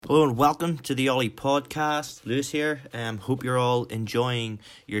Hello and welcome to the OLY podcast. Lewis here. Hope you're all enjoying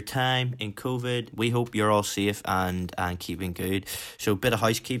your time in COVID. We hope you're all safe and keeping good. So, a bit of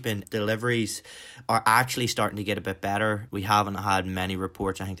housekeeping. Deliveries are actually starting to get a bit better. We haven't had many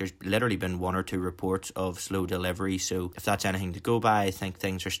reports. I think there's literally been one or two reports of slow delivery. So, if that's anything to go by, I think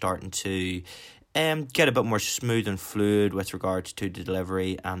things are starting to get a bit more smooth and fluid with regards to the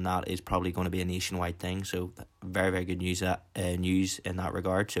delivery, and that is probably going to be a nationwide thing. So very, very good news in that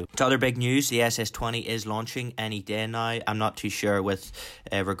regard. So to other big news, the SS20 is launching any day now. I'm not too sure with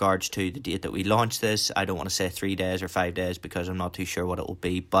regards to the date that we launch this. I don't want to say 3 days or 5 days because I'm not too sure what it will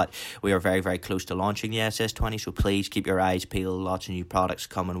be, but we are very, very close to launching the SS20, so please keep your eyes peeled. Lots of new products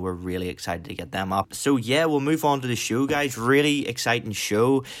coming. We're really excited to get them up. So yeah, we'll move on to the show, guys. Really exciting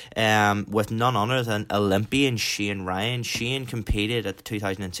show with none other than Olympian Shane Ryan. Shane competed at the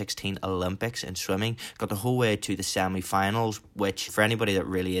 2016 Olympics in swimming, got the whole way to the semi-finals, which for anybody that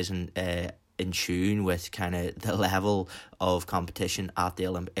really isn't in tune with kind of the level of competition at the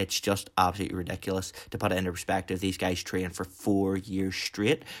Olympics, it's just absolutely ridiculous. To put it into perspective, these guys train for 4 years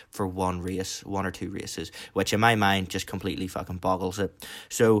straight for one or two races, which in my mind just completely fucking boggles it.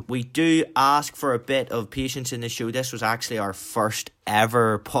 So we do ask for a bit of patience in the show. This was actually our first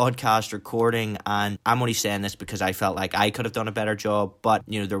ever podcast recording, and I'm only saying this because I felt like I could have done a better job, but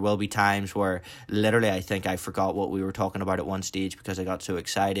you know, there will be times where literally I think I forgot what we were talking about at one stage because I got so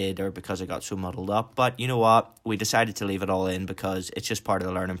excited or because I got so muddled up. But you know what, we decided to leave it all in because it's just part of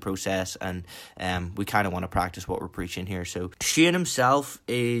the learning process, and we kind of want to practice what we're preaching here. So Shane himself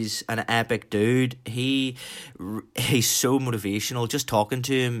is an epic dude. He's so motivational. Just talking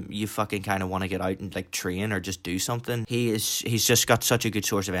to him, you fucking kind of want to get out and like train or just do something. He's just got such a good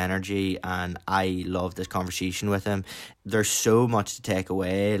source of energy, and I love this conversation with him. There's so much to take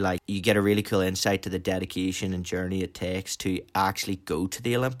away. Like, you get a really cool insight to the dedication and journey it takes to actually go to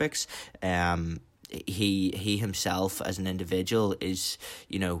the Olympics. He himself as an individual is,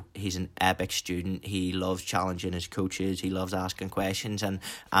 you know, he's an epic student. He loves challenging his coaches. He loves asking questions,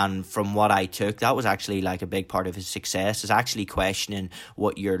 and from what I took, that was actually like a big part of his success, is actually questioning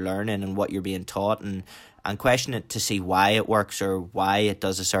what you're learning and what you're being taught, and question it to see why it works or why it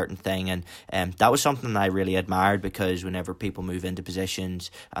does a certain thing. And that was something that I really admired, because whenever people move into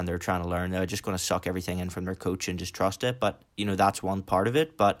positions and they're trying to learn, they're just going to suck everything in from their coach and just trust it. But you know, that's one part of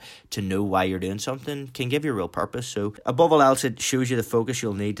it, but to know why you're doing something can give you a real purpose. So above all else, it shows you the focus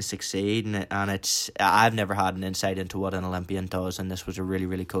you'll need to succeed, and it's, I've never had an insight into what an Olympian does, and this was a really,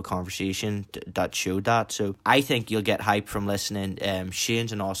 really cool conversation that showed that. So I think you'll get hype from listening.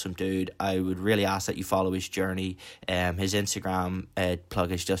 Shane's an awesome dude. I would really ask that you follow his journey. His Instagram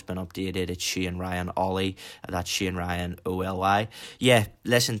plug has just been updated. It's Shane Ryan OLY. That's Shane Ryan OLY. Yeah,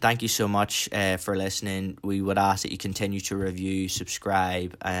 listen, thank you so much for listening. We would ask that you continue to review,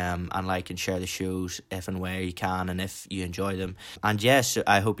 subscribe, and like and share the shows if and where you can, and if you enjoy them. And yes,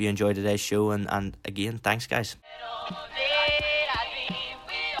 I hope you enjoyed today's show, and again, thanks guys.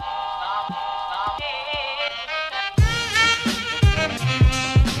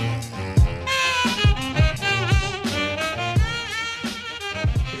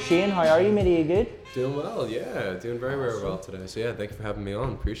 Shane, how are you, mate? Are you good? Doing well, yeah. Doing very, very well today. So yeah, thank you for having me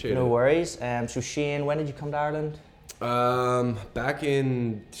on. Appreciate it. No worries. So Shane, when did you come to Ireland? Back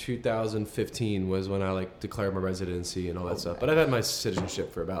in 2015 was when I declared my residency and all that stuff. But I've had my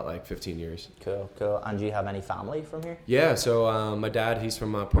citizenship for about 15 years. Cool. And do you have any family from here? Yeah, so my dad, he's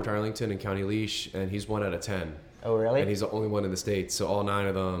from Port Arlington in County Laois, and he's 1 out of 10. Oh, really? And he's the only one in the States, so all 9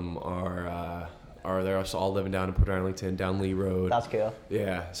 of them are they're all living down in Port Arlington, down Lee Road. That's cool.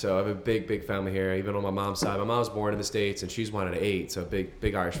 Yeah, so I have a big family here, even on my mom's side. My mom was born in the States, and she's 1 out of 8, so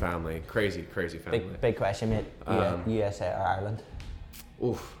big Irish family. Crazy family. Big question, mate. USA or Ireland?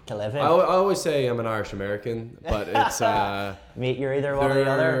 Oof. To live in? I always say I'm an Irish American, but it's... mate, you're either one or the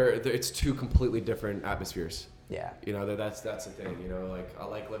other? It's two completely different atmospheres. Yeah. You know, that's the thing, you know, I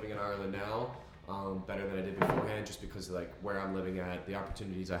like living in Ireland now. Better than I did beforehand, just because of where I'm living at, the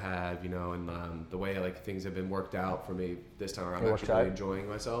opportunities I have, you know, and the way things have been worked out for me this time around. I'm actually really enjoying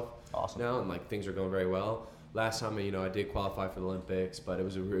myself now, and things are going very well. Last time, you know, I did qualify for the Olympics, but it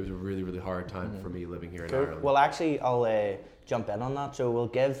was a really hard time for me living here in Ireland. Well, actually, I'll jump in on that. So we'll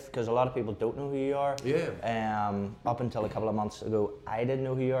give, because a lot of people don't know who you are. Yeah. Up until a couple of months ago, I didn't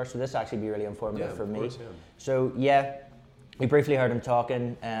know who you are, so this actually be really informative for me. Course, yeah. So yeah. We briefly heard him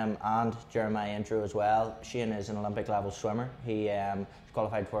talking, and during my intro as well. Shane is an Olympic level swimmer. He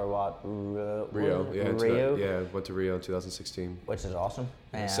qualified for what? Rio. Rio. Went to Rio in 2016. Which is awesome.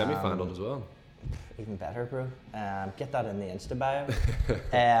 Semi-finaled as well. Even better, bro. Get that in the Insta bio.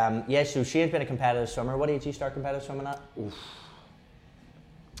 So Shane's been a competitive swimmer. What age did you start competitive swimming at? Oof.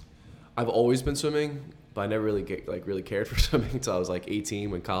 I've always been swimming, but I never really really cared for swimming until I was like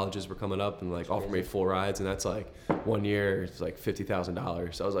 18 when colleges were coming up and like offered me full rides, and that's like 1 year it's like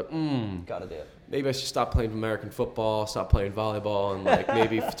 $50,000. So I was like, gotta do it. Maybe I should stop playing American football, stop playing volleyball, and like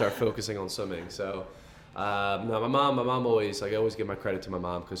maybe start focusing on swimming. So. No, my mom always, like, I always give my credit to my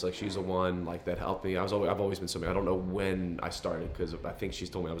mom because like she's the one like that helped me. I've always been swimming. I don't know when I started because I think she's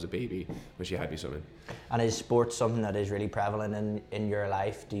told me I was a baby when she had me swimming. And is sports something that is really prevalent in your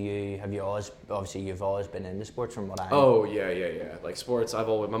life? Have you always, obviously you've always been into sports from what I know? Oh yeah. Like sports,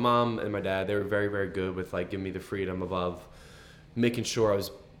 my mom and my dad, they were very, very good with like giving me the freedom of making sure I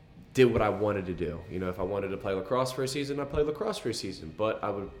did what I wanted to do. You know, if I wanted to play lacrosse for a season, I played lacrosse for a season. But I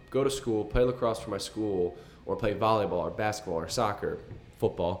would go to school, play lacrosse for my school, or play volleyball or basketball or soccer,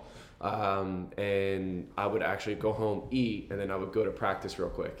 football. And I would actually go home, eat, and then I would go to practice real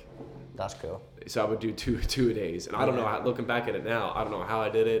quick. That's cool. So I would do two a days. And I don't know, looking back at it now, I don't know how I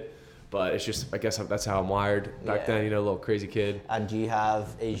did it. But it's just, I guess that's how I'm wired. Back then, you know, a little crazy kid. And do you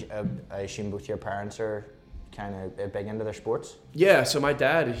have, I assume both your parents are kind of big into their sports? Yeah, so my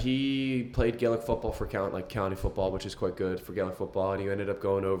dad, he played Gaelic football for county football, which is quite good for Gaelic football, and he ended up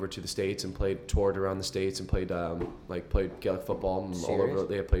going over to the States and toured around the States and played Gaelic football all over.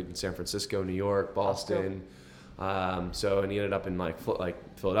 They played in San Francisco, New York, Boston. And he ended up in like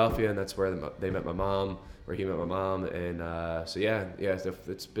Philadelphia, and that's where they met my mom, where he met my mom, and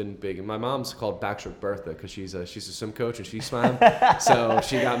it's been big. And my mom's called Backstroke Bertha because she's a swim coach and she swam, so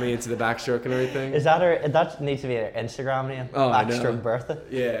she got me into the backstroke and everything. Is that her? That needs to be her Instagram name. Oh, Backstroke Bertha.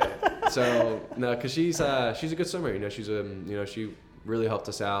 Yeah. So no, because she's a good swimmer. You know, she really helped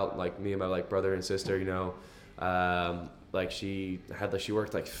us out, like me and my like brother and sister. You know, she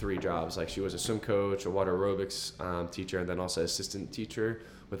worked like 3 jobs. Like she was a swim coach, a water aerobics teacher, and then also assistant teacher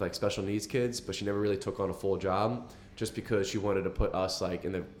with like special needs kids, but she never really took on a full job just because she wanted to put us like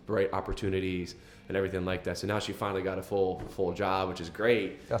in the right opportunities and everything like that. So now she finally got a full job, which is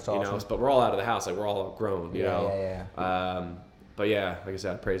great. That's awesome. You know, but we're all out of the house, like we're all grown, you know. Yeah. But yeah, like I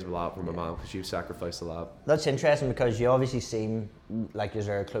said, I praise a lot for my mom because she sacrificed a lot. That's interesting because you obviously seem like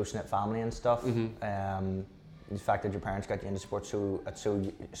you're a close-knit family and stuff. Mm-hmm. The fact that your parents got you into sports at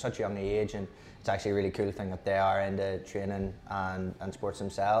such a young age, and it's actually a really cool thing that they are into training and sports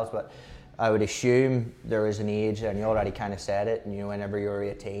themselves. But I would assume there was an age, and you already kind of said it, and whenever you were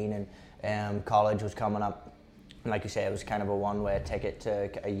 18 and college was coming up, and like you say, it was kind of a one-way ticket to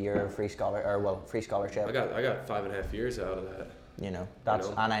a year of free scholarship. I got 5.5 years out of that. You know,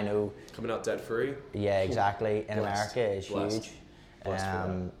 and I know coming out debt free. Yeah, exactly. In Blessed. America is Blessed. huge.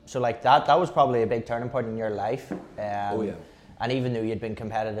 That. So like that was probably a big turning point in your life. Oh yeah. And even though you'd been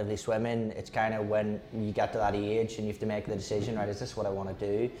competitively swimming, it's kind of when you get to that age and you have to make the decision, right, is this what I want to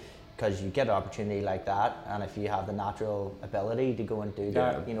do? Because you get an opportunity like that, and if you have the natural ability to go and do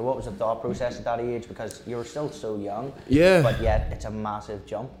that, you know, what was the thought process at that age? Because you were still so young, but yet it's a massive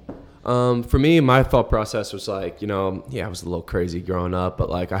jump. For me, my thought process was like, you know, I was a little crazy growing up,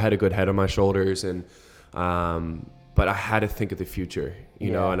 but like I had a good head on my shoulders, and but I had to think of the future, you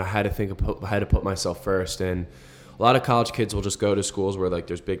know, and I had to put myself first. And a lot of college kids will just go to schools where like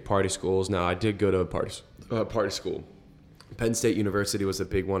there's big party schools. Now I did go to a party school. Penn State University was a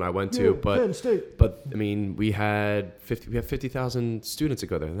big one I went to, but I mean we have 50,000 students that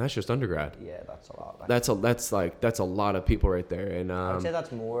go there, and that's just undergrad. Yeah, that's a lot. That's a lot of people right there, and I would say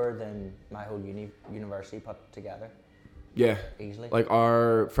that's more than my whole university put together. Yeah, easily. Like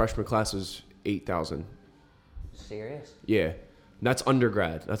our freshman class was 8,000. Serious? Yeah, and that's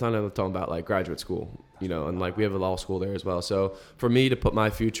undergrad. That's not talking about like graduate school, you know, and like we have a law school there as well. So for me to put my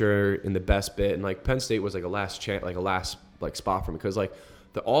future in the best bit, and like Penn State was like a last spot for me, because like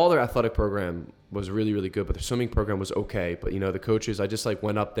all their athletic program was really, really good, but the swimming program was okay. But you know, the coaches, I just like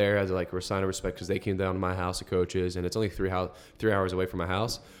went up there as like a sign of respect because they came down to my house, the coaches, and it's only 3 hours away from my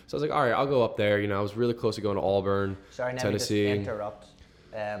house. So I was like, all right, I'll go up there. You know, I was really close to going to Auburn, Sorry, Tennessee. Let me just interrupt.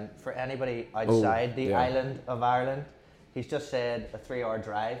 For anybody outside the island of Ireland, he's just said a 3-hour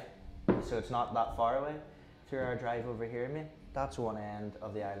drive, so it's not that far away. 3-hour drive over here, mate. That's one end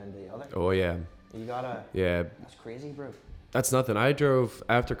of the island to the other. Oh yeah. You gotta. Yeah. That's crazy, bro. That's nothing.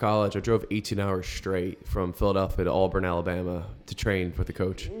 After college, I drove 18 hours straight from Philadelphia to Auburn, Alabama to train with the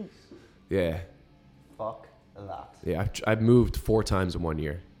coach. Jeez. Yeah. Fuck that. Yeah, I've moved 4 times in 1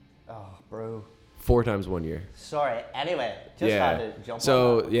 year. Oh, bro. 4 times 1 year. Sorry. Anyway, had to jump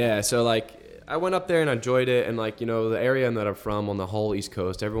on that. So like I went up there and I enjoyed it, and like, you know, the area that I'm from on the whole East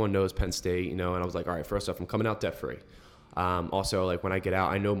Coast, everyone knows Penn State, you know, and I was like, all right, first off, I'm coming out debt free. Also, like when I get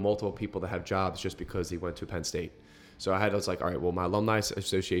out, I know multiple people that have jobs just because they went to Penn State. So I was like, all right, well, my alumni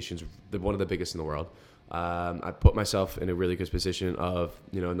association is one of the biggest in the world. I put myself in a really good position of,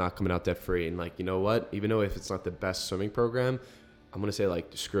 not coming out debt free. And like, you know what, even though if it's not the best swimming program, I'm going to say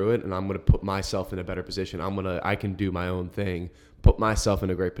like, screw it. And I'm going to put myself in a better position. I can do my own thing, put myself in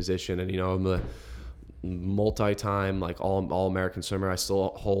a great position. And, I'm a multi-time, like all American swimmer. I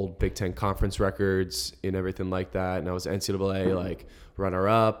still hold Big Ten conference records and everything like that. And I was NCAA, like runner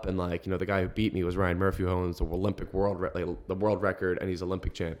up. And like, the guy who beat me was Ryan Murphy, who owns the Olympic the world record. And he's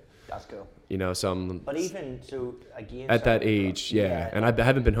Olympic champ. That's cool. So I'm. But even so, again, at that age, yeah. And I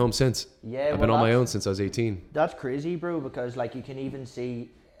haven't been home since. Yeah, I've been on my own since I was 18. That's crazy, bro. Because like you can even see,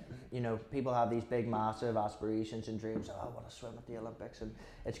 people have these big, massive aspirations and dreams. Oh, I want to swim at the Olympics, and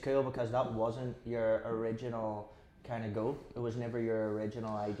it's cool because that wasn't your original kind of goal. It was never your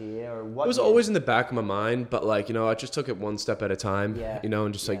original idea or what. It was always in the back of my mind, but like, I just took it one step at a time,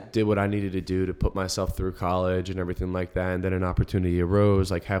 and just like did what I needed to do to put myself through college and everything like that. And then an opportunity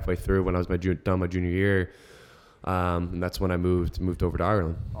arose like halfway through when I was done my junior year. And that's when I moved over to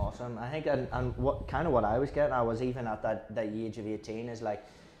Ireland. Awesome. I think, and what I was getting, I was even at that age of 18 is like,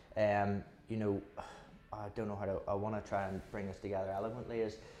 I don't know how to, I want to try and bring this together eloquently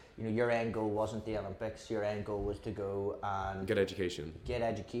is, your end goal wasn't the Olympics. Your end goal was to go and get education.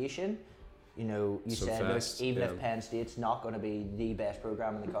 You so said fast, even if Penn State's not going to be the best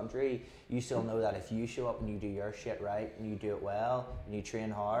program in the country, you still know that if you show up and you do your shit right and you do it well and you train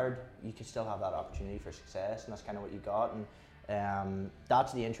hard, you can still have that opportunity for success, and that's kind of what you got. And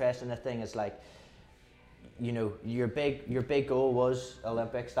that's the interesting thing is like, your big goal was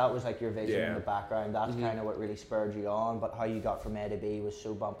Olympics. That was like your vision in the background. That's kind of what really spurred you on. But how you got from A to B was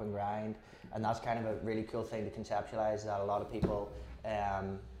so bump and grind, and that's kind of a really cool thing to conceptualize. That a lot of people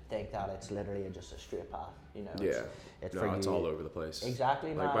think that it's literally just a straight path. It's all over the place.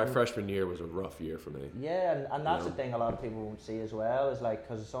 Exactly, man. Like my freshman year was a rough year for me. Yeah, and that's the thing a lot of people won't see as well is like,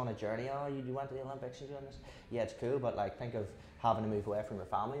 because it's on a journey. Oh, you went to the Olympics and doing this. Yeah, it's cool, but like think of having to move away from your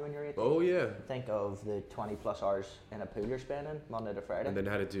family when you're 18. Oh yeah. Think of the 20 plus hours in a pool you're spending Monday to Friday. And then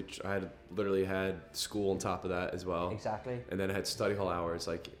I literally had school on top of that as well. Exactly. And then I had study hall hours.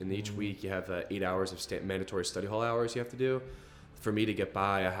 Like in each week you have 8 hours of mandatory study hall hours you have to do. For me to get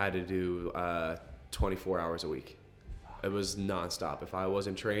by, I had to do 24 hours a week. It was nonstop. If I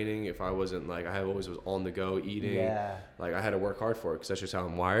wasn't training, if I wasn't like, I always was on the go eating. Yeah. Like I had to work hard for it because that's just how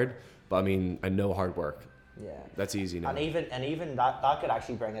I'm wired. But I mean, I know hard work. Yeah. That's easy now. And even that could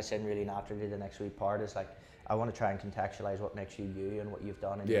actually bring us in really naturally to the next week part is like, I want to try and contextualize what makes you you and what you've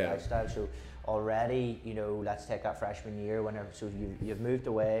done in your lifestyle. So already, let's take that freshman year so you've moved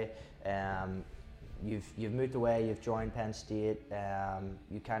away, you've moved away, you've joined Penn State,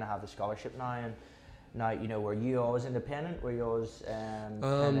 you kind of have the scholarship now, and now, were you always independent? Were you always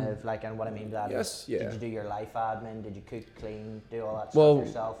kind of like, and what I mean by that is, did you do your life admin? Did you cook, clean, do all that stuff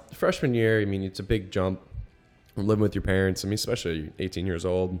yourself? Freshman year, I mean, it's a big jump from living with your parents. I mean, especially 18 years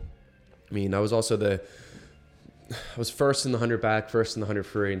old. I mean, I was also I was first in the 100 back, first in the 100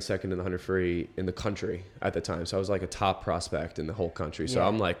 free, and second in the 100 free in the country at the time. So I was like a top prospect in the whole country. So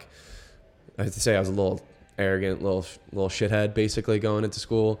I'm like, I have to say I was a little arrogant, little shithead basically going into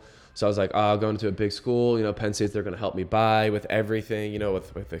school. So I was like, oh, going to a big school, Penn State, they're going to help me by with everything,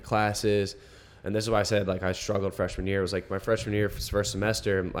 with the classes. And this is why I said, like, I struggled freshman year. It was like my freshman year, first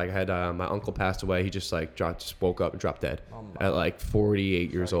semester, like I had my uncle passed away. He just like just woke up and dropped dead at like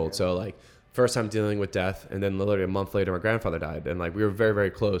 48 years old. So like first time dealing with death. And then literally a month later, my grandfather died. And like we were very,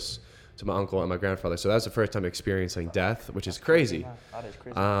 very close to my uncle and my grandfather. So that was the first time experiencing death, which is crazy. That is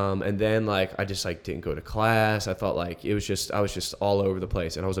crazy. And then like I just like didn't go to class. I thought like I was just all over the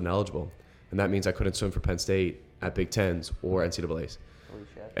place, and I was ineligible. And that means I couldn't swim for Penn State at Big Tens or NCAAs. Holy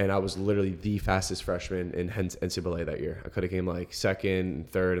shit. And I was literally the fastest freshman in NCAA that year. I could have came like second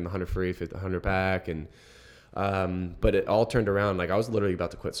and third in the 100 free, 100 back, and but it all turned around. Like I was literally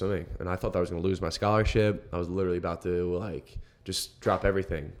about to quit swimming, and I thought that I was going to lose my scholarship. I was literally about to like just drop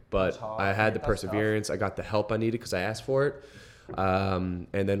everything. But I had the perseverance. I got the help I needed because I asked for it. And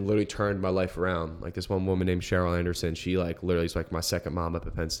then literally turned my life around. Like this one woman named Cheryl Anderson, she like literally is like my second mom up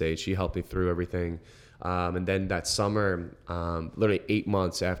at Penn State. She helped me through everything. And then that summer, literally 8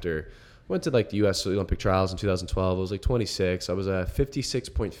 months after, I went to like the U.S. Olympic trials in 2012. I was like 26. I was a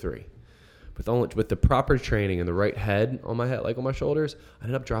 56.3. With the proper training and the right head on my head, like on my shoulders, I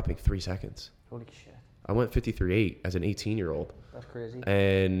ended up dropping 3 seconds. Holy shit. I went 53.8 as an 18-year-old. That's crazy.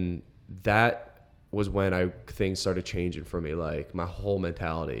 And that was when things started changing for me, like my whole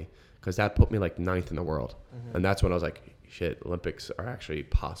mentality, because that put me like 9th in the world. Mm-hmm. And that's when I was like, shit, Olympics are actually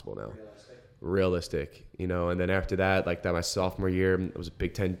possible now. Realistic, and then after that, like that, my sophomore year, it was a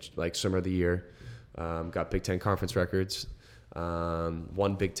Big Ten like swimmer of the year, got Big Ten conference records,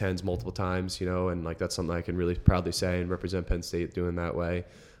 won Big Tens multiple times, you know, and like that's something I can really proudly say and represent Penn State doing that way.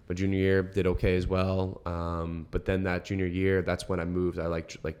 My junior year did okay as well, but then that junior year, that's when I moved. I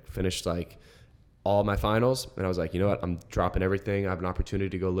like finished like all my finals, and I was like, you know what, I'm dropping everything. I have an opportunity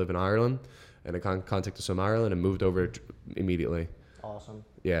to go live in Ireland, and I contacted some Ireland and moved over immediately. Awesome.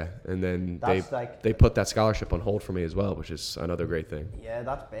 Yeah, and then That's they put that scholarship on hold for me as well, which is another great thing. Yeah,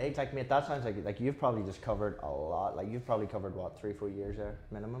 that's big. Like, mate, that sounds like you've probably just covered a lot. Like, you've probably covered what, 3-4 years there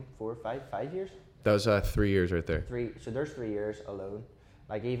minimum, 4 or 5 years. That was 3 years right there. So there's 3 years alone.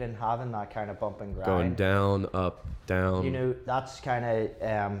 Like, even having that kind of bump and grind. Going down, up, down. You know, that's kind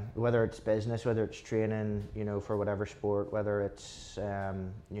of, whether it's business, whether it's training, you know, for whatever sport, whether it's,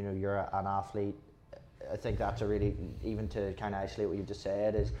 you know, you're an athlete. I think that's a really, even to kind of isolate what you've just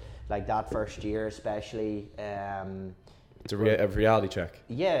said, is like that first year especially. It's a reality check.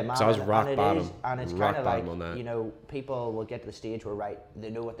 Yeah, man. So I was rock bottom. And it's kind of like, you know, people will get to the stage where, they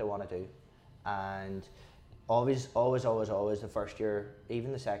know what they want to do. And always the first year,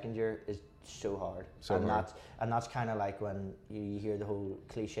 even the second year, is so hard. That's kind of like when you hear the whole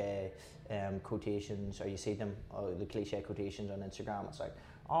cliche quotations, or you see them, the cliche quotations on Instagram. It's like,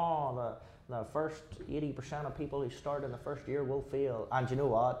 the first 80% of people who start in the first year will fail. And you know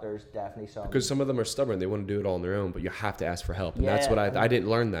what? There's definitely some. Because some of them are stubborn. They want to do it all on their own, but you have to ask for help. And that's what I didn't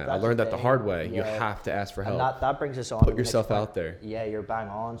learn that. I learned that the hard way. Yeah. You have to ask for help. And that brings us on. Put yourself out there. Yeah, you're bang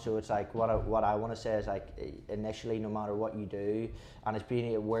on. So it's like, what I want to say is, like, initially, no matter what you do, and it's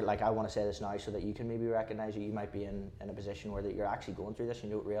being where, like, I want to say this now so that you can maybe recognize that you might be in a position where that you're actually going through this and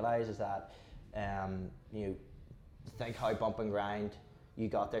you don't realize is that, you know, think how bump and grind you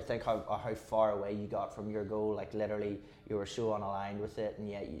got there. Think how far away you got from your goal. Like, literally, you were so unaligned with it, and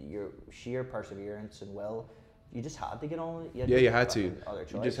yet your sheer perseverance and will, you just had to get on with it. You had to.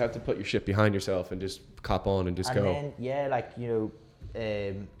 You just have to put your shit behind yourself and just cop on and just go. And then, like, you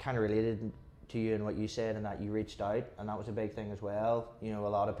know, kind of related to you and what you said, and that you reached out, and that was a big thing as well. You know, a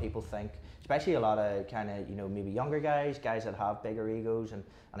lot of people think, especially a lot of kind of, you know, maybe younger guys that have bigger egos, and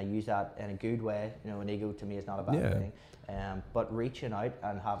I use that in a good way. You know, an ego to me is not a bad thing. But reaching out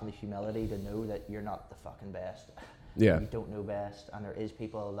and having the humility to know that you're not the fucking best. Yeah. You don't know best, and there is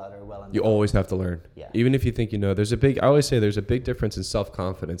people that are willing. You always have to learn. Yeah. Even if you think you know, I always say there's a big difference in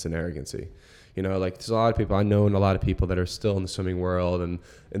self-confidence and arrogancy. You know, like, there's a lot of people, I know, and a lot of people that are still in the swimming world and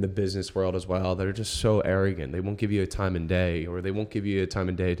in the business world as well, that are just so arrogant. They won't give you a time and day, or they won't give you a time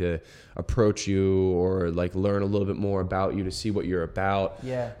and day to approach you, or like learn a little bit more about you, to see what you're about.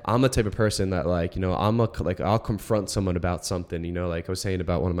 Yeah. I'm the type of person that, like, you know, I'll confront someone about something, you know, like I was saying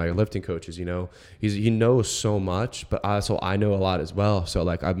about one of my lifting coaches, you know, he knows so much, but also I know a lot as well. So,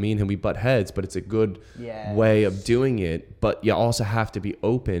 like, me and him, we butt heads, but it's a good way of doing it. But you also have to be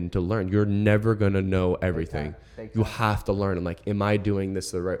open to learn. You're never going to know everything. Big time. You have to learn. And, like, am I doing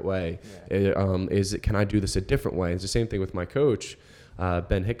this the right way? Yeah. Can I do this a different way? It's the same thing with my coach,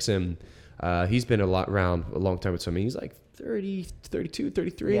 Ben Hickson. He's been around a long time with swimming. He's like 30, 32,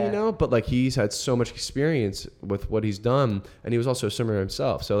 33, you know, but like, he's had so much experience with what he's done, and he was also a swimmer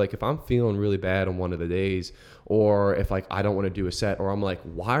himself. So, like, if I'm feeling really bad on one of the days, or if, like, I don't want to do a set, or I'm like,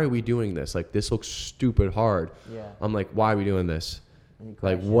 why are we doing this? Like, this looks stupid hard. Yeah. I'm like, why are we doing this?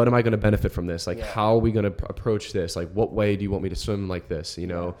 Like, what am I going to benefit from this? Like, how are we going to approach this? Like, what way do you want me to swim like this? You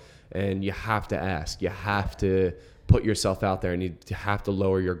know, and you have to ask. You have to put yourself out there, and you have to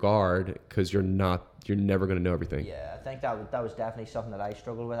lower your guard, because you're never going to know everything. Yeah, I think that was definitely something that I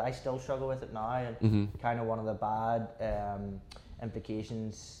struggled with. I still struggle with it now, and kind of one of the bad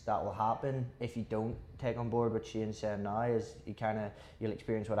implications that will happen if you don't take on board what Shane's saying now is you'll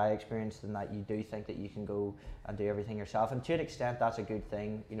experience what I experienced, and that you do think that you can go and do everything yourself. And to an extent, that's a good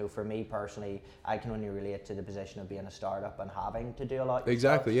thing. You know, for me personally, I can only relate to the position of being a startup and having to do a lot.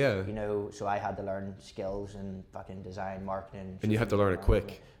 Exactly, yeah. You know, so I had to learn skills and fucking design, marketing. And you have to learn it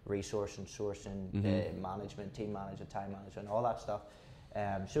quick. Resource and sourcing, management, team management, time management, all that stuff.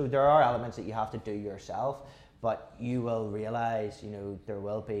 So there are elements that you have to do yourself. But you will realize, you know, there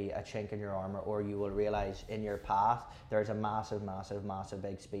will be a chink in your armor, or you will realize in your path there's a massive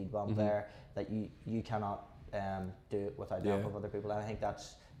big speed bump there that you cannot do it without the help of other people. And I think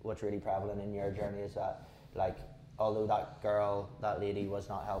that's what's really prevalent in your journey, is that, like, although that lady was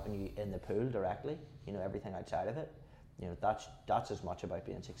not helping you in the pool directly, you know, everything outside of it, you know, that's as much about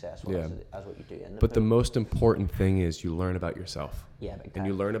being successful as what you do in the pool. But the most important thing is you learn about yourself. Yeah, big time. And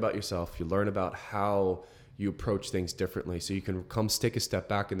you learn about yourself. You learn about how you approach things differently, so you can take a step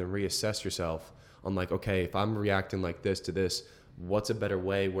back and then reassess yourself on, like, okay, if I'm reacting like this to this, what's a better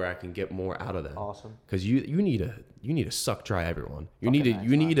way where I can get more out of them? Awesome. Because you need to suck dry everyone. You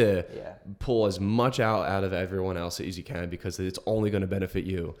Fucking need to Yeah. pull as much out of everyone else as you can, because it's only going to benefit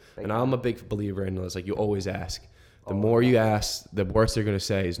you. And I'm a big believer in this. Like, you always ask. The more you ask, the worse they're going to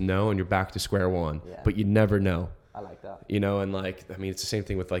say is no, and you're back to square one. Yeah. But you never know. I like that. You know, and like, I mean, it's the same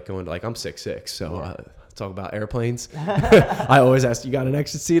thing with like going to, like, I'm 6'6", so talk about airplanes. I always ask, you got an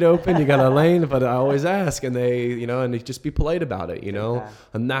exit seat open? You got a lane? But I always ask, and they just be polite about it, you know?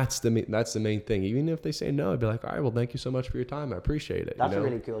 And that's the main thing. Even if they say no, I'd be like, all right, well, thank you so much for your time. I appreciate it. That's a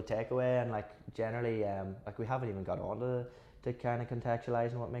really cool takeaway. And like, generally, like, we haven't even got on to kind of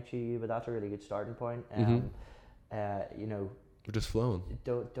contextualizing what makes you, but that's a really good starting point. You know, we're just flowing.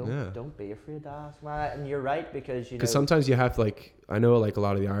 Don't be afraid to ask, man. And you're right, because sometimes you have to, like, I know, like, a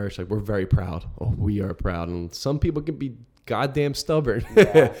lot of the Irish, like, we're very proud. Oh, we are proud, and some people can be goddamn stubborn.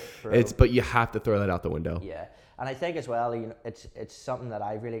 Yeah, but you have to throw that out the window. Yeah, and I think as well, you know, it's something that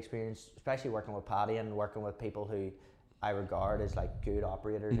I've really experienced, especially working with Paddy and working with people who I regard as like good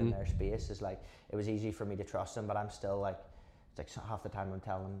operators in their space. Is like, it was easy for me to trust him, but I'm still like, it's like half the time I'm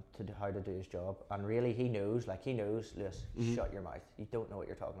telling him how to do his job, and really he knows, Lewis, shut your mouth, you don't know what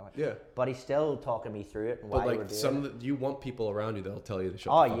you're talking about. Yeah. But he's still talking me through it and why we're doing it. You want people around you that'll tell you to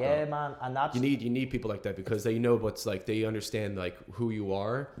shut the fuck yeah, up. man, and that's you need people like that, because they know what's like, they understand like who you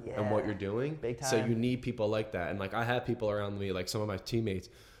are and what you're doing. Big time. So you need people like that, and like, I have people around me, like some of my teammates,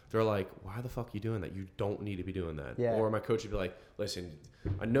 they're like, why the fuck are you doing that? You don't need to be doing that. Yeah. Or my coach would be like, listen,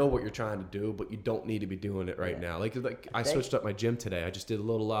 I know what you're trying to do, but you don't need to be doing it right now. Like I switched up my gym today. I just did a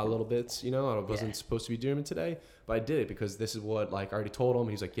lot of little bits, you know. I wasn't supposed to be doing it today, but I did it because this is what, like, I already told him.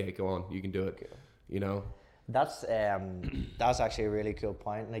 He's like, yeah, go on, you can do it. Cool. You know. That's actually a really cool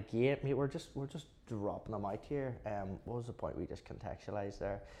point. Like, yeah, we're just dropping them out here. What was the point we just contextualized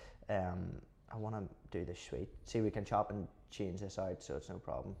there? I want to do this sweet. See, we can chop and change this out, so it's no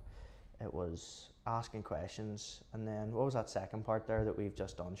problem. It was asking questions, and then what was that second part there that we've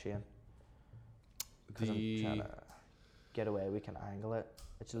just done, Shane? Because I'm trying to get away. We can angle it.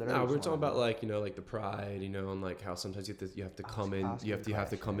 It's literally. No, we're talking about, like, you know, like the pride, you know, and like how sometimes you have to come in. You have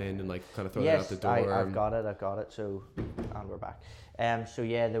to come in and like kind of throw that out the door. I've got it. So, and we're back. So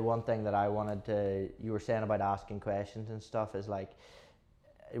yeah, the one thing that I wanted to, you were saying about asking questions and stuff, is like,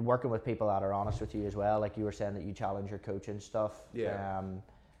 working with people that are honest with you as well. Like, you were saying that you challenge your coach and stuff. Yeah.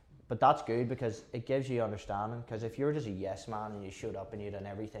 But that's good, because it gives you understanding. Because if you're just a yes man and you showed up and you done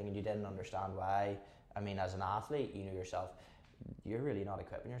everything and you didn't understand why, I mean, as an athlete, you know yourself, you're really not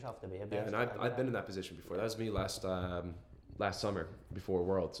equipping yourself to be a best. Yeah, and I've been in that position before. That was me last summer before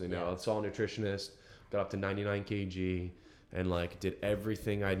Worlds. You know, I saw a nutritionist, got up to 99 kg, and like did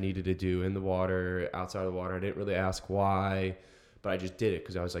everything I needed to do in the water, outside of the water. I didn't really ask why, but I just did it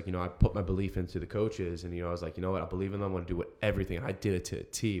because I was like, you know, I put my belief into the coaches, and, you know, I was like, you know what, I believe in them. I'm going to do everything. And I did it to a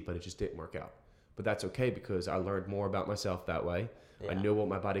T, but it just didn't work out. But that's okay, because I learned more about myself that way. Yeah. I know what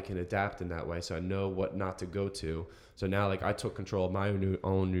my body can adapt in that way, so I know what not to go to. So now, like, I took control of my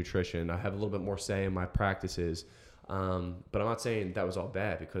own nutrition. I have a little bit more say in my practices, but I'm not saying that was all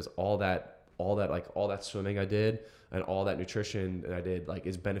bad, because all that swimming I did and all that nutrition that I did, like,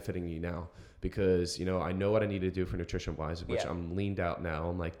 is benefiting me now, because, you know, I know what I need to do for nutrition wise, which I'm leaned out now.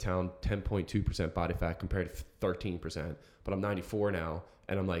 I'm like 10.2% body fat compared to 13%, but I'm 94 now,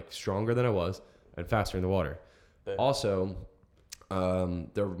 and I'm like stronger than I was and faster in the water. Also,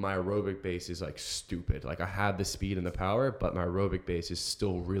 my aerobic base is like stupid. Like, I have the speed and the power, but my aerobic base is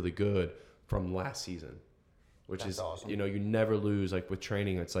still really good from last season, which is awesome. You know, you never lose. Like, with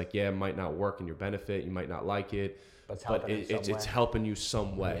training, it's like, yeah, it might not work in your benefit, you might not like it, but it's helping you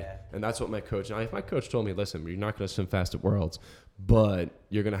some way. Yeah. And that's what my coach, now if my coach told me, listen, you're not going to swim fast at Worlds, but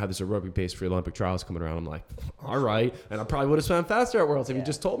you're going to have this aerobic base for your Olympic trials coming around, I'm like, all right. And I probably would have swam faster at Worlds if you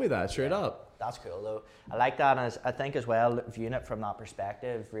just told me that straight up. That's cool, though. I like that, and I think as well, viewing it from that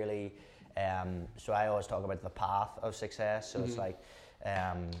perspective, really, so I always talk about the path of success. So it's like,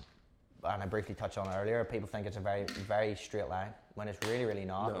 and I briefly touched on it earlier, people think it's a very, very straight line, when it's really, really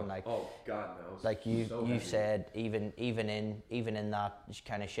not. No. And like, oh God, no. Like you said, even in that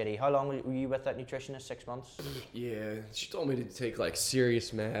kind of shitty. How long were you with that nutritionist? 6 months? Yeah, she told me to take like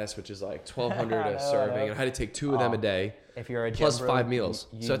serious mass, which is like 1,200 a serving, and I had to take 2 of them a day. If you're a plus gym 5 meals,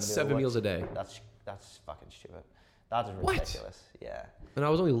 so that's 7 meals a day. That's fucking stupid. That is ridiculous. What? Yeah. And I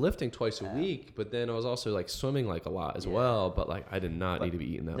was only lifting twice a week, but then I was also like swimming like a lot as well. But like, I did not need to be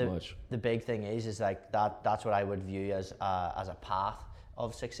eating that much. The big thing is like that's what I would view as a path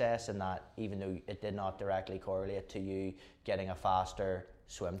of success, and that even though it did not directly correlate to you getting a faster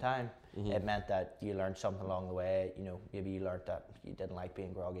swim time, It meant that you learned something along the way. You know, maybe you learned that you didn't like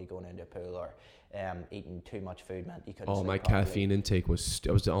being groggy going into a pool, or eating too much food meant you couldn't sleep my properly. caffeine intake I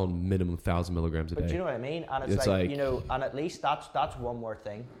was on minimum 1,000 milligrams a day. But do you know what I mean? And it's like, you know, and at least that's one more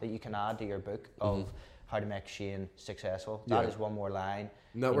thing that you can add to your book of how to make Shane successful. That is one more line.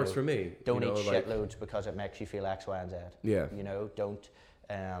 And that works for me. Don't eat shitloads because it makes you feel X, Y, and Z. Yeah. You know, don't.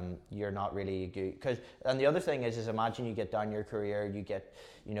 You're not really good. And the other thing is imagine you get down your career, you get,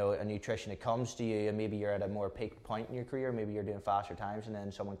 you know, a nutrition that comes to you, and maybe you're at a more peak point in your career, maybe you're doing faster times, and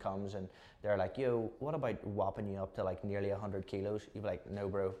then someone comes and they're like, yo, what about whopping you up to like nearly 100 kilos? You'd be like, no,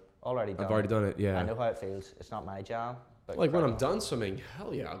 bro, I've already done it. Yeah. I know how it feels. It's not my jam. But like when I'm done swimming,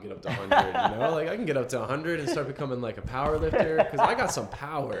 hell yeah, I'll get up to 100. You know, like I can get up to 100 and start becoming like a power lifter because I got some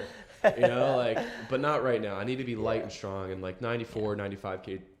power. You know, like, but not right now. I need to be light and strong, and like 94, 95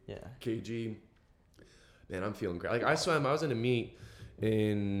 kg. Man, I'm feeling great. Like I was in a meet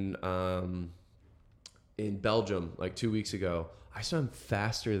in Belgium like 2 weeks ago. I swam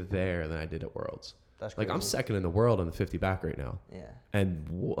faster there than I did at Worlds. That's crazy. Like I'm second in the world on the 50 back right now. Yeah.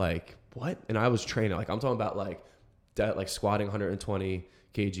 And like what? And I was training. Like I'm talking about like squatting 120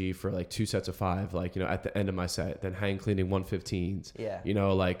 kg for like 2 sets of 5, like, you know, at the end of my set, then hang cleaning 115s. Yeah. You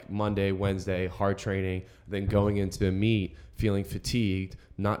know, like Monday, Wednesday, hard training, then going into the meet, feeling fatigued,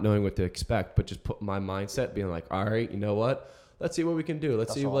 not knowing what to expect, but just put my mindset being like, all right, you know what? Let's see what we can do.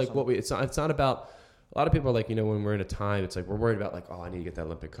 Let's see awesome. like it's not about, a lot of people are like, you know, when we're in a time, it's like, we're worried about like, oh, I need to get that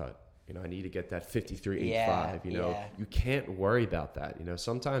Olympic cut. You know, I need to get that 53.85. You know, you can't worry about that. You know,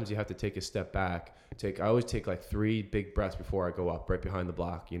 sometimes you have to take a step back. I always take like 3 big breaths before I go up, right behind the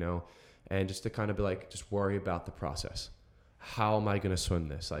block. You know, and just to kind of be like, just worry about the process. How am I going to swim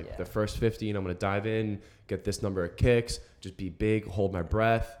this? Like the first 50, and I'm going to dive in, get this number of kicks, just be big, hold my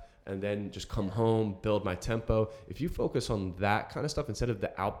breath, and then just come home, build my tempo. If you focus on that kind of stuff instead of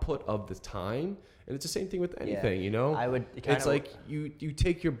the output of the time, and it's the same thing with anything, you know? It's like you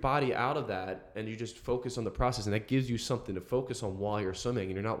take your body out of that and you just focus on the process, and that gives you something to focus on while you're swimming,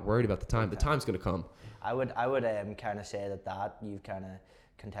 and you're not worried about the time. The time's going to come. I would kind of say that you've kind of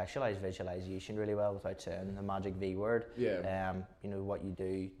contextualize visualization really well without saying the magic V word. Yeah. You know what you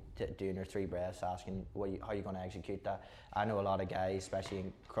do, doing your 3 breaths, asking how you're going to execute that. I know a lot of guys, especially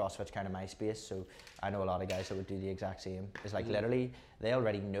in CrossFit's kind of my space, so I know a lot of guys that would do the exact same. It's like literally they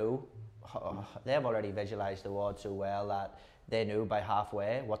already know, they've already visualized the WOD so well that they know by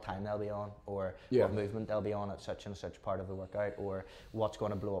halfway what time they'll be on, or what movement they'll be on at such and such part of the workout, or what's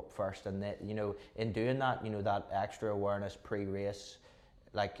going to blow up first. And they, you know, in doing that, you know, that extra awareness pre-race,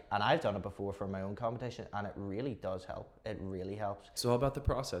 like, and I've done it before for my own competition, and it really does help. It really helps. It's all about the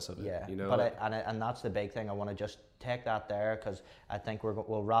process of it. Yeah, you know. But and that's the big thing. I want to just take that there, because I think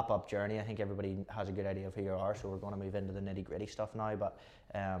we'll wrap up Journey. I think everybody has a good idea of who you are, so we're going to move into the nitty gritty stuff now. But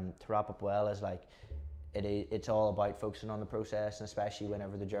to wrap up well is like, it's all about focusing on the process, and especially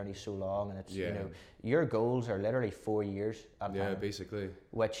whenever the journey's so long, and it's you know, your goals are literally 4 years at time, basically,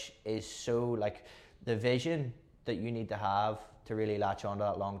 which is so, like, the vision that you need to have to really latch onto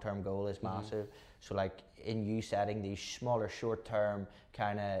that long-term goal is massive. So like, in you setting these smaller short-term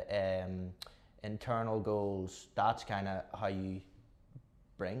kind of internal goals, that's kind of how you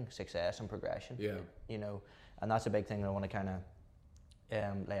bring success and progression. You know, and that's a big thing that I want to kind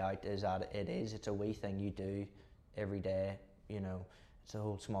of lay out, is that it's a wee thing you do every day. You know, it's the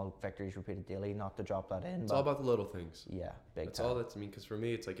whole small victories repeated daily, not to drop that in. It's all about the little things. Yeah, big That's time. all that's, I mean, because for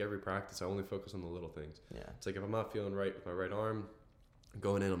me, it's like every practice, I only focus on the little things. Yeah. It's like if I'm not feeling right with my right arm,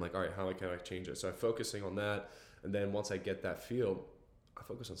 going in, I'm like, all right, how can I change it? So I'm focusing on that. And then once I get that feel, I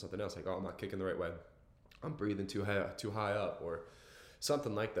focus on something else. Like, oh, I'm not kicking the right way. I'm breathing too high up, or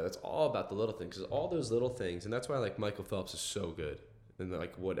something like that. It's all about the little things, because all those little things, and that's why like Michael Phelps is so good. And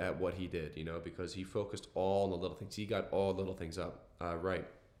like what he did, you know, because he focused all on the little things. He got all little things up right.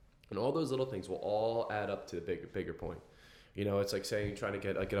 And all those little things will all add up to the bigger point. You know, it's like saying trying to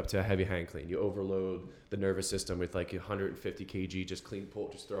get up to a heavy hang clean. You overload the nervous system with like 150 kg, just clean pull,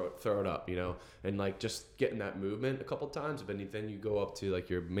 just throw it up, you know, and like just getting that movement a couple times. But then you go up to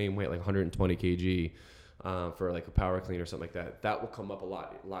like your main weight, like 120 kg for like a power clean or something like that. That will come up a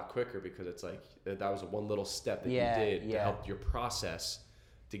lot quicker, because it's like that was one little step that you did to help your process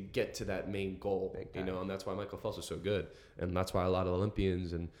to get to that main goal, you know. And that's why Michael Phelps is so good, and that's why a lot of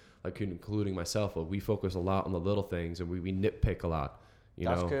Olympians, and like including myself, we focus a lot on the little things, and we nitpick a lot.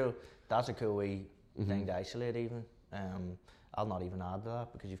 That's cool. That's a cool wee thing to isolate even. I'll not even add to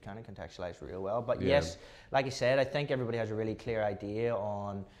that, because you've kind of contextualized real well. But yes, like you said, I think everybody has a really clear idea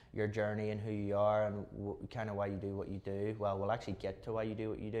on your journey and who you are, and kind of why you do what you do. Well, we'll actually get to why you do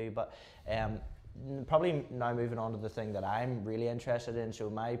what you do, but probably now moving on to the thing that I'm really interested in. So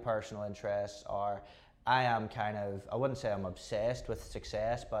my personal interests are, I am kind of, I wouldn't say I'm obsessed with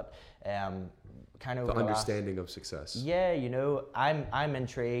success, but kind of the understanding of success. Yeah, you know, I'm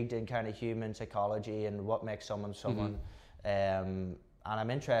intrigued in kind of human psychology and what makes someone someone. And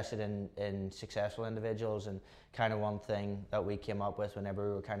I'm interested in successful individuals, and kind of one thing that we came up with whenever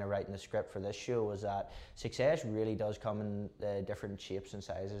we were kind of writing the script for this show was that success really does come in different shapes and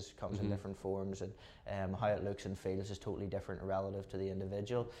sizes, comes in different forms, and how it looks and feels is totally different relative to the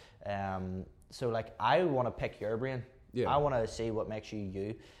individual. So like, I want to pick your brain. I want to see what makes you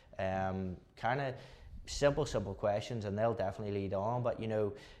you. Kind of simple questions, and they'll definitely lead on, but you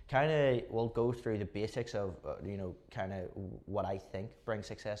know, kind of we'll go through the basics of you know, kind of what I think brings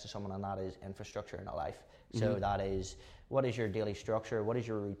success to someone, and that is infrastructure in a life. So that is, what is your daily structure, what is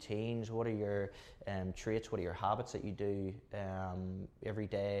your routines, what are your traits, what are your habits that you do every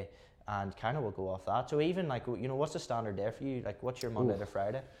day, and kind of we'll go off that. So even like, you know, what's the standard day for you? Like, what's your Monday to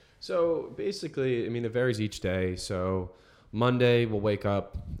Friday? So basically, I mean, it varies each day. So Monday, we'll wake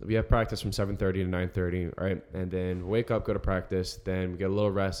up. We have practice from 7:30 to 9:30, right? And then we wake up, go to practice. Then we get a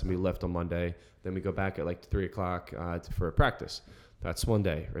little rest, and we lift on Monday. Then we go back at like 3 o'clock for practice. That's one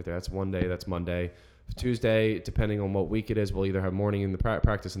day right there. That's one day. That's Monday. Tuesday, depending on what week it is, we'll either have morning in the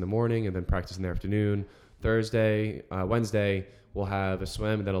practice in the morning, and then practice in the afternoon. Thursday, Wednesday, we'll have a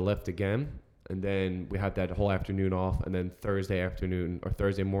swim and then a lift again. And then we have that whole afternoon off. And then Thursday afternoon or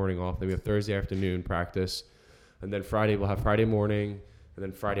Thursday morning off. Then we have Thursday afternoon practice. And then Friday, we'll have Friday morning, and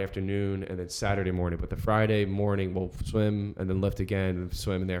then Friday afternoon, and then Saturday morning. But the Friday morning, we'll swim and then lift again, and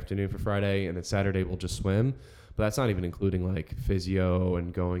swim in the afternoon for Friday, and then Saturday, we'll just swim. But that's not even including like physio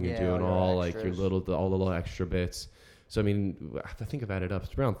and going and doing all like your all the little extra bits. So, I mean, I think I've added up.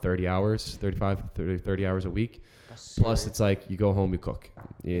 It's around 30 hours, 30 hours a week. Plus, it's like you go home, you cook.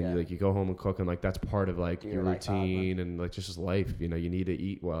 Like you go home and cook, and like that's part of like your routine and like just life. You know, you need to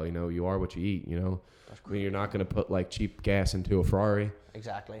eat well. You know, you are what you eat. You know, I mean, you're not going to put like cheap gas into a Ferrari.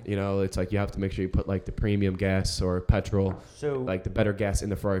 Exactly. You know, it's like you have to make sure you put like the premium gas or petrol, so like the better gas in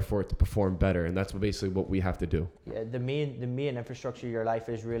the Ferrari for it to perform better, and that's basically what we have to do. Yeah, the main infrastructure of your life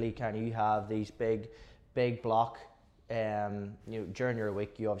is really kind of, you have these big block. You know, during your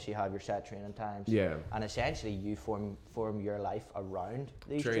week, you obviously have your set training times. Yeah. And essentially, you form your life around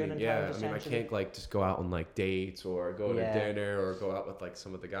these training times. Yeah. I mean, I can't like just go out on like dates or go to dinner or go out with like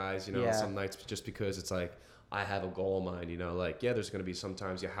some of the guys. You know, some nights just because it's like I have a goal in mind. You know, like there's going to be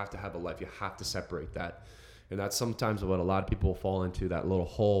sometimes you have to have a life. You have to separate that. And that's sometimes what a lot of people fall into, that little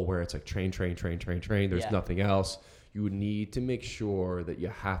hole where it's like train. There's nothing else. You need to make sure that you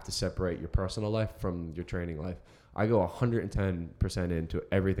have to separate your personal life from your training life. I go 110% into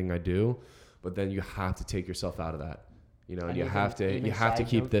everything I do, but then you have to take yourself out of that, you know, and you have to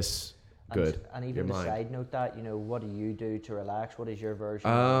keep this good. And even the side note that, you know, what do you do to relax? What is your version?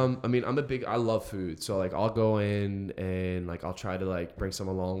 I mean, I love food. So like I'll go in and like I'll try to like bring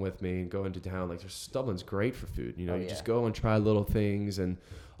someone along with me and go into town. Like Dublin's great for food. You know, you just go and try little things and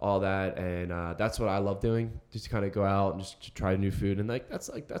all that, and that's what I love doing, just to kind of go out and just to try new food, and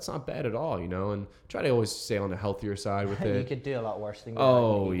that's not bad at all, you know, and try to always stay on the healthier side with it. You could do a lot worse than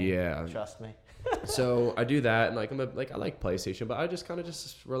trust me. So I do that, and like I like PlayStation, but I just kind of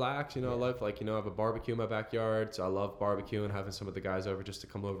just relax, you know. I love, like, you know, I have a barbecue in my backyard, so I love barbecuing, having some of the guys over just to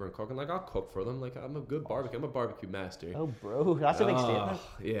come over and cook, and like I'll cook for them. Like I'm a good barbecue. I'm a barbecue master. Oh, bro, that's a big statement.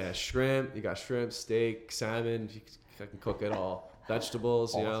 Yeah, shrimp. You got shrimp, steak, salmon. I can cook it all.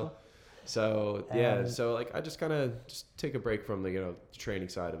 Vegetables, you know. So so like I just kind of just take a break from the, you know, training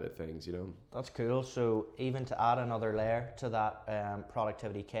side of it, things, you know. That's cool. So even to add another layer to that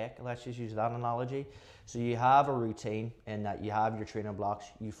productivity cake, let's just use that analogy. So you have a routine in that you have your training blocks,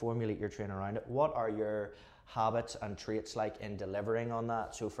 you formulate your training around it. What are your habits and traits like in delivering on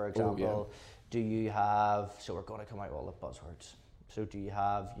that? So for example, do you have, so we're going to come out with all the buzzwords. So do you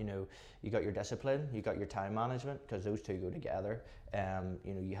have, you know, you got your discipline, you got your time management, because those two go together.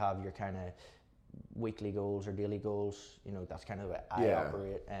 You know, you have your kind of weekly goals or daily goals, you know, that's kind of the way I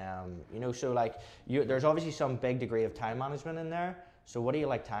operate. You know, so like there's obviously some big degree of time management in there. So what do you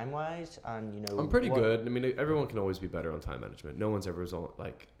like time-wise? And, you know, I'm pretty good. I mean, everyone can always be better on time management. No one's ever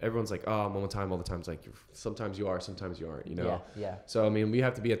like, everyone's like, oh, I'm on time all the time. It's like, sometimes you are, sometimes you aren't, you know? Yeah. So, I mean, we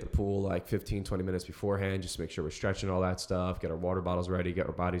have to be at the pool like 15, 20 minutes beforehand, just to make sure we're stretching all that stuff, get our water bottles ready, get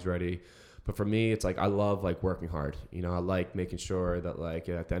our bodies ready. But for me, it's like, I love like working hard. You know, I like making sure that like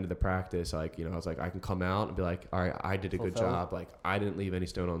at the end of the practice, like, you know, I was like, I can come out and be like, all right, I did a good job. Like, I didn't leave any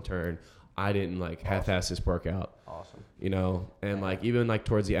stone unturned. I didn't like half-ass this workout. Awesome. You know, and like even like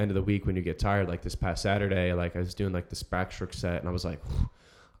towards the end of the week when you get tired, like this past Saturday, like I was doing like this backstroke set and I was like,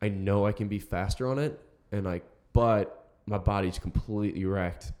 I know I can be faster on it, and like, but my body's completely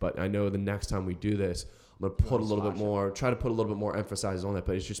wrecked. But I know the next time we do this, I'm gonna put a little bit more, try to put a little bit more emphasis on it.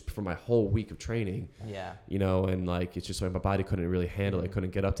 But it's just for my whole week of training, you know, and like it's just like my body couldn't really handle it,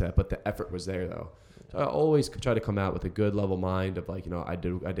 couldn't get up to that. But the effort was there though. So I always try to come out with a good level mind of like, you know, I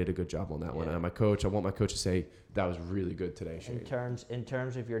did a good job on that one. And I want my coach to say that was really good today, Shane. In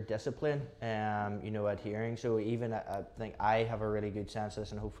terms of your discipline, you know, adhering. So even I think I have a really good sense of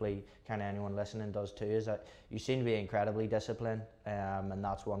this, and hopefully kind of anyone listening does too. Is that you seem to be incredibly disciplined, and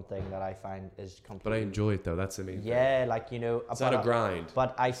that's one thing that I find is completely. But I enjoy it though. That's the main thing. Yeah, like you know, it's not a grind.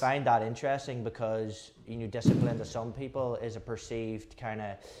 But I find that interesting because you know, discipline to some people is a perceived kind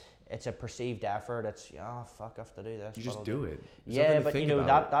of. It's a perceived effort. It's fuck, I have to do this. You just do it. Yeah, but you know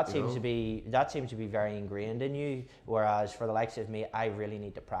that seems to be very ingrained in you. Whereas for the likes of me, I really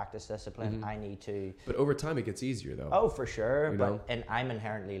need to practice discipline. I need to. But over time, it gets easier though. Oh, for sure. And I'm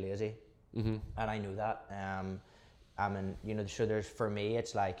inherently lazy, and I know that. You know, so there's for me,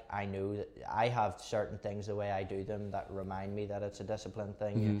 it's like I know that I have certain things the way I do them that remind me that it's a discipline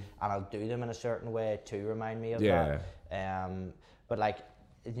thing, and I'll do them in a certain way to remind me of that. But like.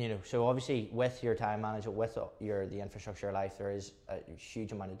 You know, so obviously with your time management, with the infrastructure of life, there is a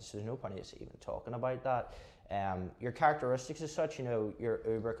huge amount of. There's no point in even talking about that. Your characteristics as such, you know, you're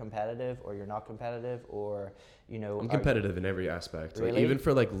uber competitive, or you're not competitive, or you know. I'm competitive in every aspect. Really? Like, even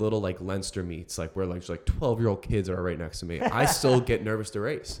for like little like Leinster meets, like where like 12-year-old kids are right next to me, I still get nervous to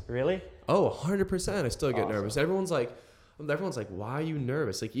race. Really? Oh, 100%. I still get nervous. Everyone's like, why are you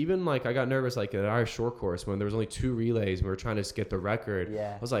nervous? Like, even like I got nervous like at our short course when there was only 2 relays and we were trying to get the record.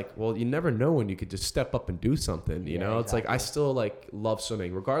 Yeah. I was like, well, you never know when you could just step up and do something, you know? Exactly. It's like I still like love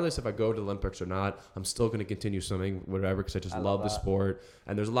swimming. Regardless if I go to the Olympics or not, I'm still going to continue swimming, whatever, because I just love the sport.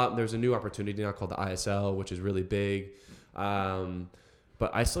 And there's a new opportunity now called the ISL, which is really big. But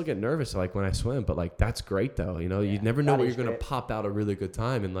I still get nervous like when I swim, but like that's great though. You know, you never know where you're going to pop out a really good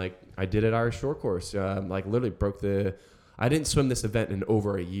time. And like I did at our short course, like literally I didn't swim this event in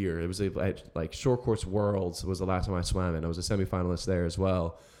over a year. It was like Short Course Worlds was the last time I swam, and I was a semifinalist there as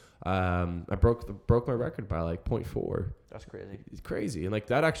well. I broke my record by like 0.4. That's crazy. It's crazy, and like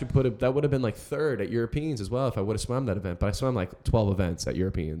that actually that would have been like 3rd at Europeans as well if I would have swam that event. But I swam like 12 events at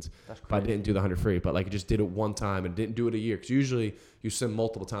Europeans. That's crazy. But I didn't do the 100 free. But like I just did it one time and didn't do it a year because usually you swim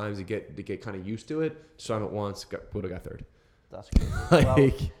multiple times to get kind of used to it. Swam it once, would have got 3rd. That's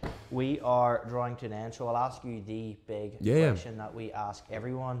crazy. Well, we are drawing to an end, so I'll ask you the big question that we ask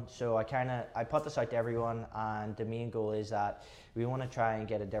everyone. So I put this out to everyone, and the main goal is that we want to try and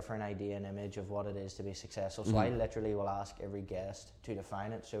get a different idea and image of what it is to be successful. So I literally will ask every guest to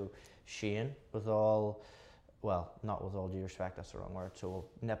define it. So Shane, not with all due respect, that's the wrong word, so we'll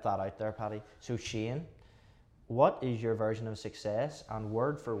nip that out there, Paddy. So Shane, what is your version of success, and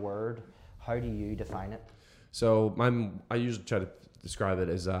word for word, how do you define it? So I usually try to describe it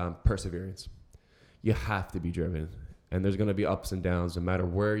as perseverance. You have to be driven, and there's going to be ups and downs no matter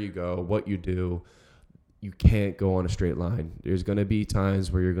where you go, what you do. You can't go on a straight line. There's going to be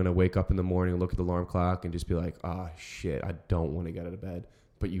times where you're going to wake up in the morning and look at the alarm clock and just be like, shit, I don't want to get out of bed.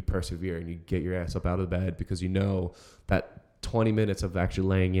 But you persevere and you get your ass up out of bed because you know that 20 minutes of actually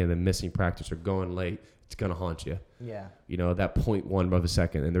laying in and missing practice or going late, it's going to haunt you. Yeah. You know, that 0.1 of a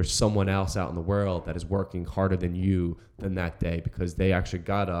second. And there's someone else out in the world that is working harder than you than that day because they actually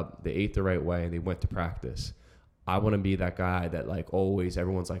got up, they ate the right way, and they went to practice. I want to be that guy that like always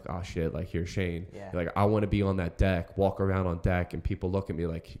everyone's like, oh shit, like here's Shane. Yeah. Like I want to be on that deck, walk around on deck, and people look at me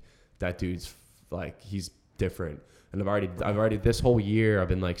like that dude's like he's different. And I've already this whole year I've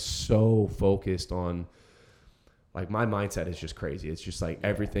been like so focused on like my mindset is just crazy. It's just like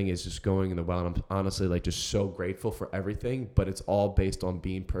everything is just going in the well. And I'm honestly like just so grateful for everything, but it's all based on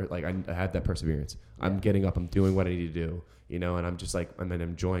being I have that perseverance. Yeah. I'm getting up, I'm doing what I need to do, you know, and I'm just like I'm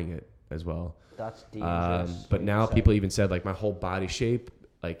enjoying it as well. That's dangerous. But now people even said like my whole body shape,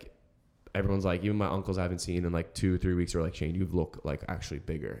 like everyone's like, even my uncles I haven't seen in like 2-3 weeks are like, Shane, you look like actually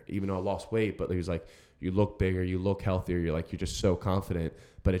bigger, even though I lost weight, but he was like, you look bigger, you look healthier, you're just so confident.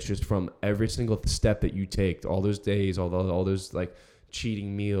 But it's just from every single step that you take, all those days, all those like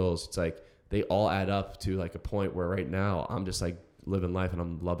cheating meals, it's like they all add up to like a point where right now I'm just like living life and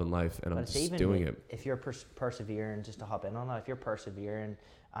I'm loving life and I'm just doing it. If you're persevering, just to hop in on that, if you're persevering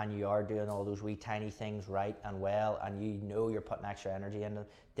and you are doing all those wee tiny things right and well, and you know you're putting extra energy in them,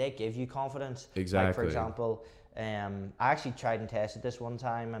 they give you confidence. Exactly. Like for example, I actually tried and tested this one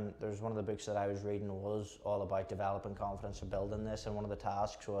time, and there's one of the books that I was reading was all about developing confidence and building this, and one of the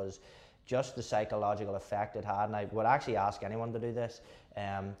tasks was just the psychological effect it had. And I would actually ask anyone to do this.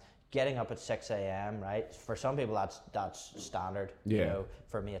 getting up at 6 a.m., right? For some people, that's standard. Yeah. You know,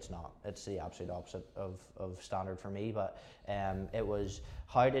 for me, it's not. It's the absolute opposite of standard for me. But it was,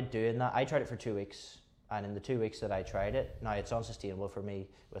 how did doing that? I tried it for 2 weeks. And in the 2 weeks that I tried it, now it's unsustainable for me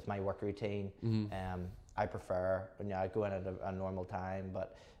with my work routine. I prefer, I go in at a normal time,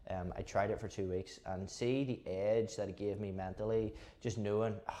 but I tried it for 2 weeks and see the edge that it gave me mentally, just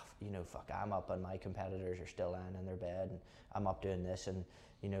knowing, fuck, I'm up and my competitors are still lying in their bed and I'm up doing this, and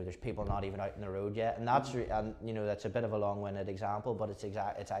there's people not even out in the road yet, and that's that's a bit of a long-winded example, but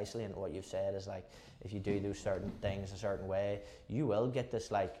it's isolating. What you've said is like, if you do those certain things a certain way, you will get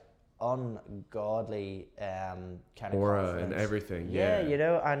this like ungodly kind of aura confidence. And everything. Yeah,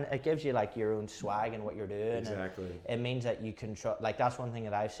 and it gives you like your own swag in what you're doing. Exactly. And it means that you can like, that's one thing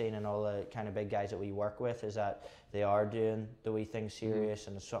that I've seen in all the kind of big guys that we work with, is that they are doing the wee thing serious,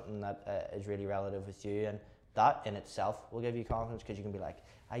 and it's something that is really relative with you, and that in itself will give you confidence, because you can be like,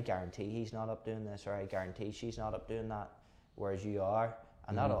 I guarantee he's not up doing this, or I guarantee she's not up doing that, whereas you are.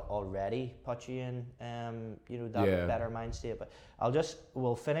 And that'll already put you in, that better mind state. But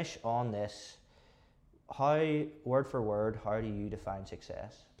we'll finish on this. Word for word, how do you define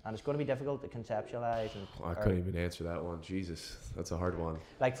success? And it's going to be difficult to conceptualize. I couldn't even answer that one. Jesus, that's a hard one.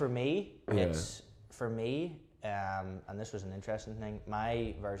 Like for me, and this was an interesting thing,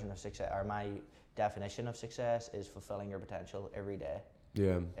 my version of success, or my definition of success, is fulfilling your potential every day.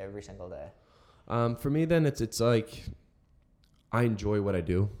 Yeah. Every single day. For me then, it's like, I enjoy what I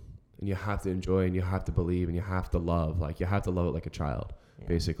do, and you have to enjoy, and you have to believe, and you have to love. Like, you have to love it like a child,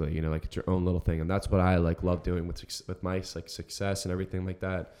 basically. Like, it's your own little thing, and that's what I like love doing with my like success and everything like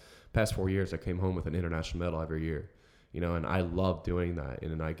that. Past 4 years, I came home with an international medal every year, and I love doing that.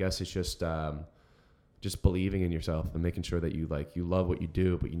 And I guess it's just believing in yourself and making sure that you love what you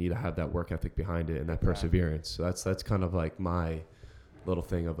do, but you need to have that work ethic behind it and that perseverance. So that's kind of like my little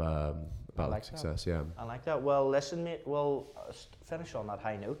thing of about like success. That. I like that. Well, listen, mate, we'll finish on that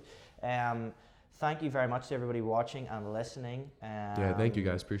high note. Thank you very much to everybody watching and listening. Thank you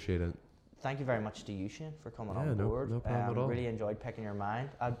guys, appreciate it. Thank you very much to you, Shane, for coming on board. No problem at all. Really enjoyed picking your mind.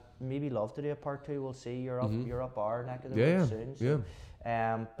 I'd maybe love to do a part 2. We'll see. You're up our neck of the woods soon. So.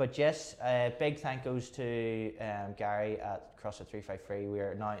 But yes, big thank goes to Gary at CrossFit 353. We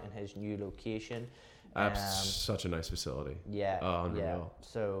are now in his new location. Such a nice facility. Yeah. Unreal. Yeah.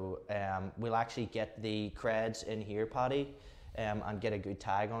 So we'll actually get the creds in here, Paddy, and get a good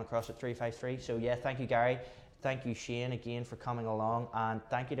tag on CrossFit 353. So yeah, thank you, Gary. Thank you, Shane, again for coming along, and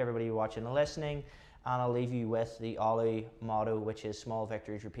thank you to everybody watching and listening. And I'll leave you with the OLY motto, which is small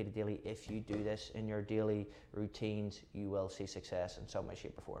victories repeated daily. If you do this in your daily routines, you will see success in some way,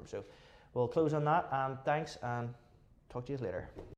 shape, or form. So we'll close on that. Thanks, and talk to you later.